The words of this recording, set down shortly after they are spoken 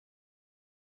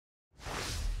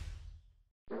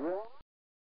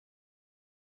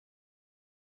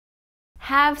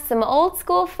Have some old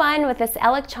school fun with this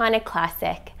electronic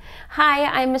classic. Hi,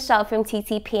 I'm Michelle from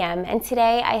TTPM, and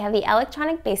today I have the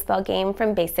electronic baseball game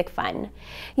from Basic Fun.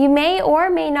 You may or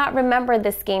may not remember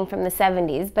this game from the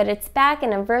 70s, but it's back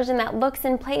in a version that looks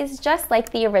and plays just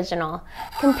like the original.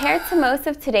 Compared to most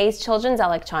of today's children's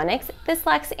electronics, this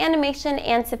lacks animation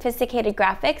and sophisticated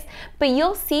graphics, but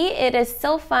you'll see it is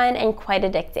still fun and quite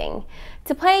addicting.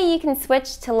 To play, you can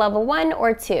switch to level 1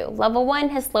 or 2. Level 1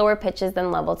 has slower pitches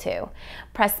than level 2.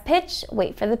 Press pitch,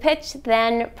 wait for the pitch,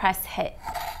 then press hit.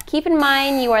 Keep in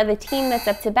mind you are the team that's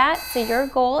up to bat, so your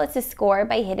goal is to score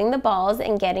by hitting the balls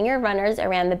and getting your runners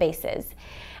around the bases.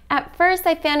 At first,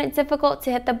 I found it difficult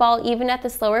to hit the ball even at the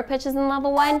slower pitches in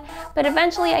level 1, but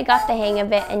eventually I got the hang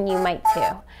of it, and you might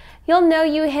too. You'll know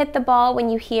you hit the ball when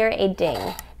you hear a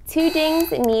ding. 2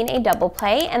 dings mean a double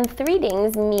play, and 3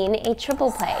 dings mean a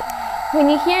triple play. When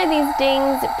you hear these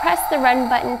dings, press the run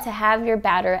button to have your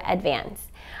batter advance.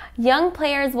 Young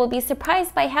players will be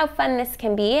surprised by how fun this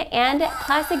can be, and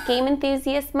classic game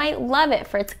enthusiasts might love it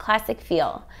for its classic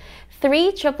feel.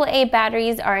 3 AAA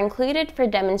batteries are included for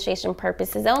demonstration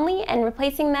purposes only, and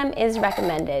replacing them is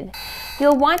recommended.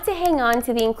 You'll want to hang on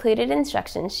to the included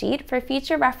instruction sheet for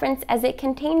future reference, as it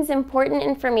contains important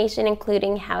information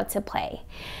including how to play.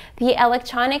 The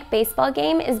electronic baseball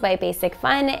game is by Basic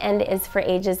Fun and is for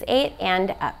ages 8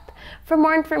 and up. For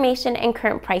more information and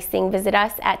current pricing, visit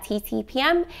us at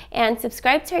TTPM and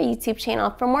subscribe to our YouTube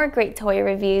channel for more great toy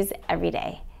reviews every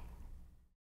day.